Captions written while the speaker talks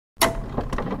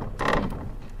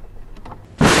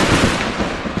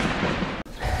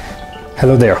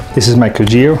Hello there, this is Michael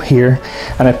Gio here,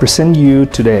 and I present you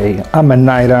today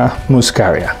Amanita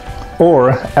muscaria,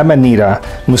 or Amanita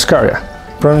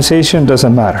muscaria. Pronunciation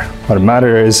doesn't matter. What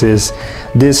matters is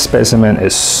this specimen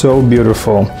is so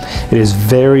beautiful. It is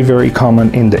very, very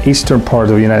common in the eastern part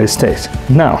of the United States.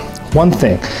 Now, one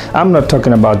thing, I'm not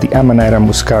talking about the Amanita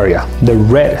muscaria, the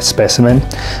red specimen.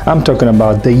 I'm talking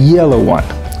about the yellow one,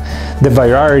 the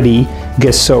variety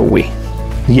guessowii.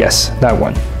 Yes, that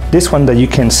one. This one that you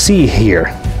can see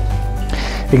here,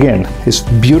 again, is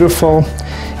beautiful.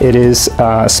 It is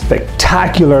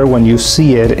spectacular when you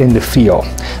see it in the field.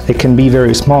 They can be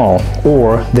very small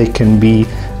or they can be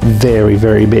very,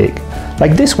 very big.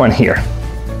 Like this one here.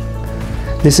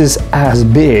 This is as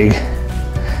big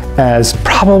as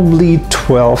probably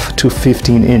 12 to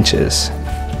 15 inches.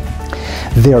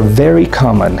 They are very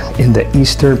common in the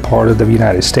eastern part of the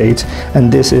United States,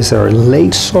 and this is a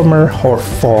late summer or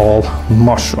fall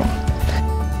mushroom.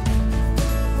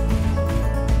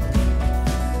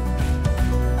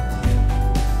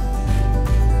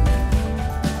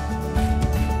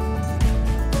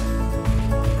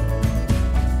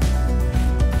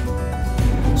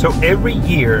 So every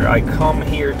year I come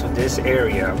here to this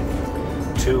area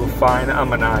to find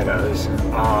Amanitas.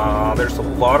 There's a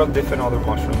lot of different other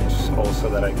mushrooms also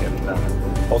that I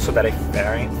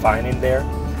can find in there,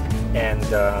 and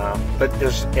but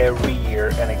there's every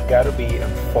year, and it gotta be in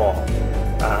fall.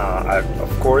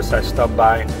 Of course, I stop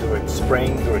by during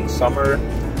spring, during summer.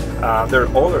 There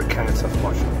are other kinds of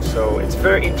mushrooms, so it's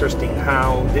very interesting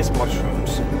how these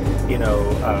mushrooms, you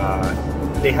know,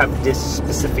 they have this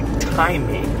specific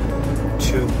timing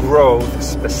to grow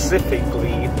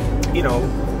specifically, you know,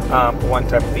 one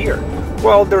type of year.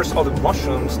 Well, there's other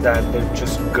mushrooms that they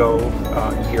just go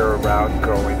year-round,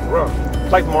 growing.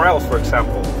 Like morels, for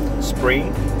example.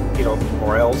 Spring, you know,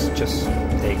 morels just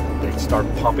they start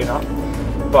popping up,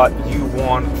 but you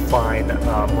won't find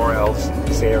morels in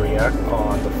this area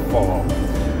on the fall.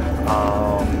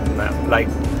 Like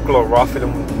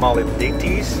Chlorophyllum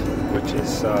molybdentis, which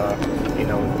is you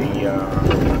know,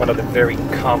 one of the very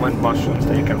common mushrooms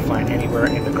that you can find anywhere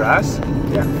in the grass.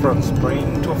 Yeah, from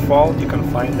spring to fall you can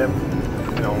find them,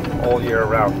 you know, all year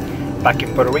round. Back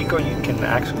in Puerto Rico you can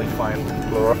actually find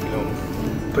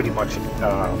Chlorophyllum pretty much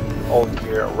all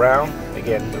year round.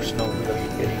 Again, there's no really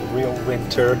any real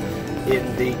winter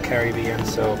in the Caribbean,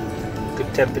 so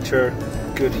good temperature,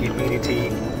 good humidity,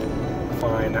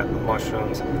 find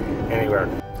mushrooms anywhere.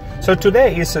 So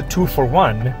today is a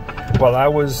 2-for-1. While I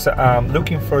was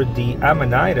looking for the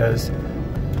Amanitas,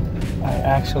 I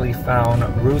actually found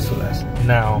Russulas.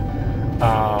 Now,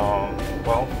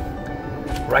 well,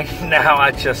 right now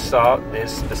I just saw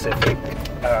this specific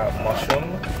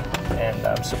mushroom, and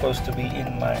I'm supposed to be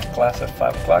in my class at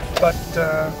 5 o'clock, but,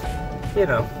 you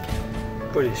know,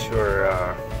 pretty sure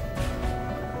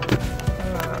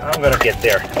I'm gonna get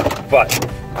there. But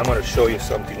I'm gonna show you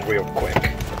something real quick.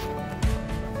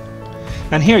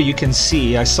 And here you can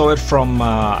see, I saw it from,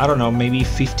 I don't know, maybe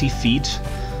 50 feet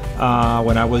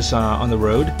when I was on the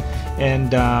road.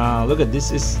 And look at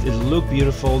this, it looked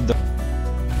beautiful.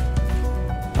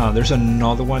 There's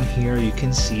another one here, you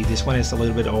can see. This one is a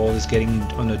little bit old, it's getting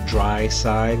on the dry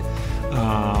side.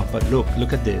 But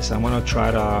look at this. I'm gonna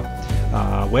try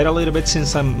to wait a little bit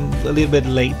since I'm a little bit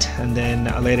late, and then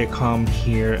later come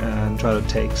here and try to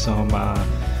take some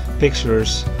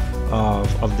pictures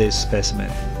of this specimen.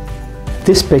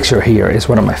 This picture here is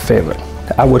one of my favorite.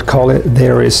 I would call it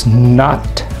 "There is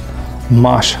not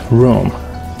much room,"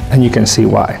 and you can see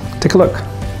why. Take a look.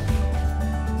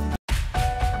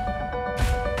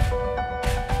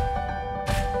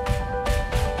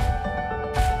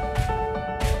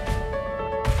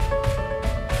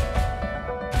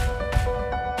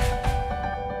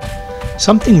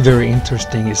 Something very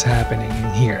interesting is happening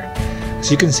in here.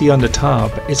 As you can see on the top,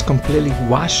 it's completely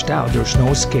washed out. There's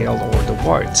no scale or the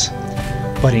warts.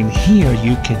 But in here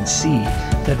you can see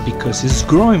that because it's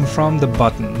growing from the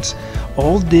buttons,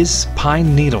 all these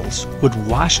pine needles would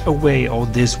wash away all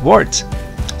these warts.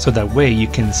 So that way you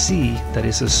can see that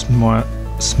it's a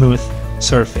smooth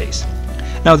surface.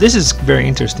 Now this is very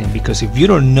interesting, because if you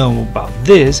don't know about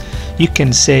this, you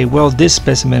can say, well, this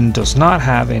specimen does not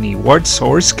have any warts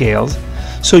or scales,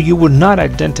 so you would not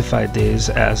identify this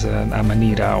as an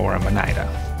Amanita or Amanita.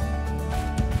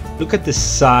 Look at the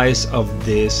size of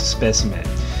this specimen.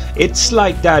 It's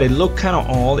like that, it looked kind of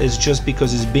old. It's just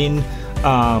because it's been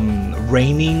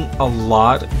raining a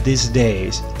lot these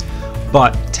days.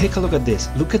 But take a look at this.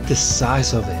 Look at the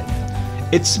size of it.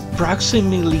 It's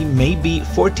approximately maybe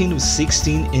 14 to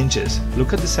 16 inches.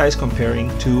 Look at the size comparing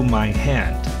to my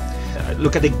hand.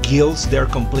 Look at the gills, they're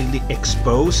completely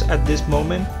exposed at this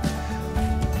moment.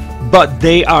 but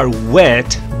they are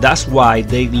wet. That's why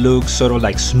they look sort of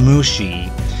like smooshy,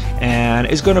 and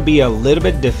it's going to be a little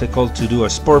bit difficult to do a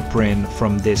spore print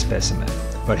from this specimen,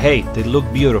 but hey, they look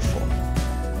beautiful.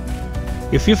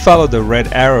 If you follow the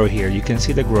red arrow here, you can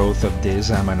see the growth of this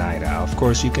Amanita. Of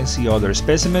course, you can see other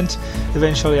specimens.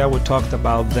 Eventually I will talk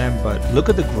about them, but look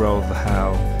at the growth,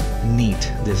 how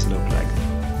neat this look like.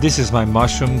 This is my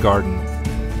mushroom garden.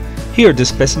 Here, the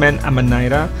specimen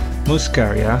Amanita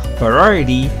muscaria,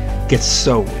 variety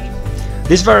guessowii.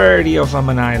 This variety of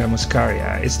Amanita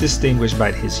muscaria is distinguished by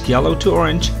its yellow to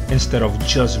orange instead of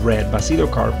just red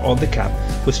basilocarp on the cap,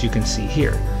 which you can see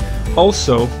here.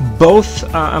 Also, both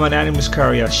Amanita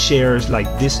muscaria shares like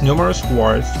this numerous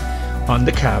wart on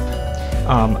the cap,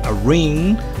 a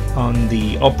ring on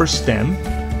the upper stem,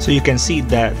 so you can see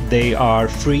that they are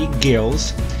free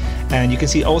gills, and you can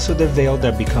see also the veil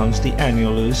that becomes the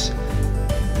annulus,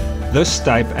 this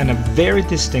type, and a very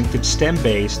distinctive stem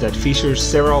base that features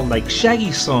several like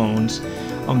shaggy zones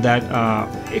on that.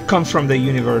 It comes from the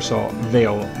universal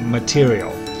veil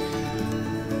material,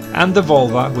 and the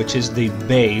vulva, which is the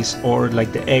base or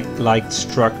like the egg-like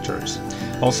structures.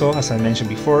 Also, as I mentioned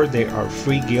before, they are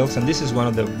free gills, and this is one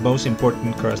of the most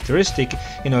important characteristics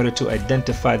in order to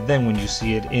identify them when you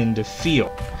see it in the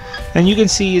field. And you can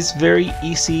see it's very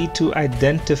easy to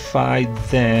identify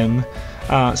them,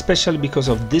 especially because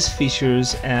of these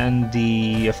features and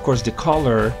the, of course, the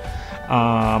color,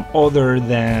 other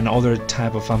than other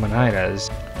type of Amanitas.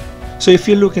 So if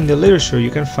you look in the literature, you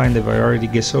can find the variety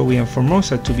guessowii and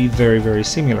formosa to be very, very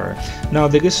similar. Now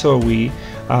the guessowii,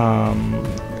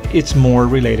 it's more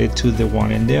related to the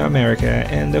one in the America,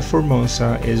 and the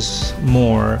formosa is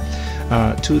more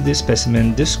to the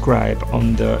specimen described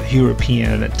on the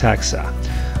European taxa.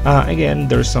 Again,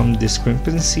 there's some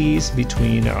discrepancies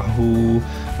between who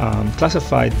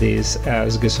classified this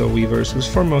as guessowii versus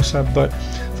formosa, but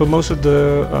for most of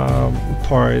the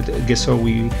part,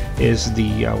 guessowii is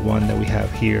the one that we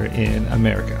have here in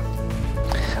America.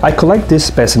 I collect this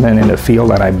specimen in the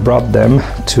field and I brought them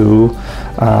to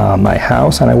my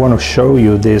house, and I want to show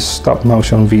you these stop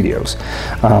motion videos.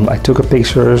 I took a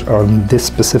picture on this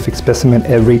specific specimen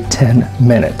every 10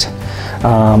 minutes.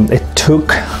 It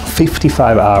took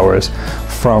 55 hours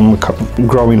from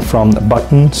growing from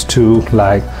buttons to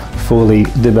like fully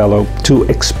developed to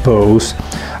expose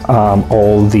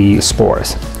all the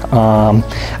spores.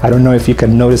 I don't know if you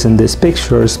can notice in these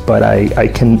pictures, but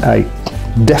I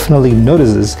definitely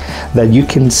notices that you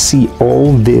can see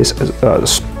all these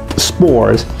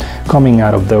spores coming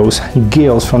out of those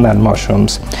gills from that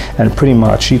mushrooms, and pretty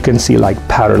much you can see like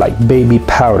powder, like baby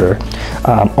powder,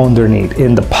 underneath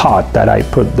in the pot that I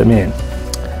put them in.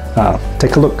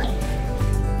 Take a look.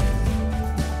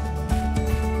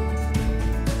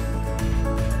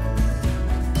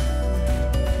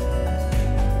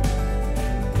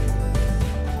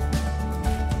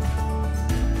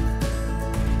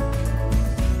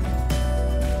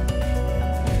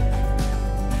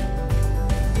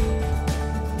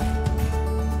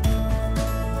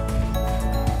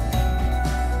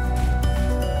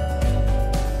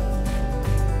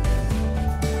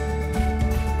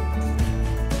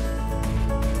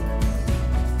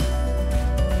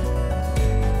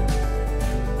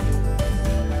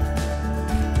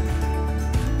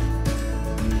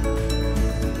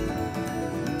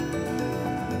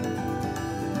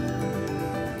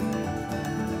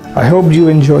 I hope you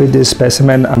enjoyed this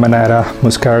specimen Amanita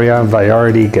muscaria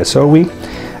variety guessowii,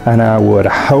 and I would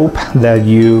hope that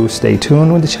you stay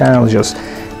tuned with the channel. Just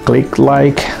click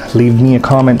like, leave me a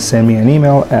comment, send me an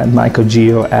email at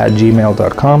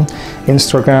michaelgeo@gmail.com,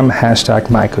 Instagram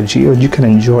 #michaelgeo. You can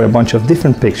enjoy a bunch of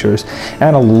different pictures,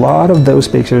 and a lot of those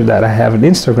pictures that I have on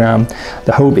Instagram,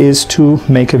 the hope is to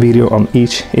make a video on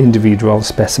each individual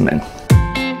specimen.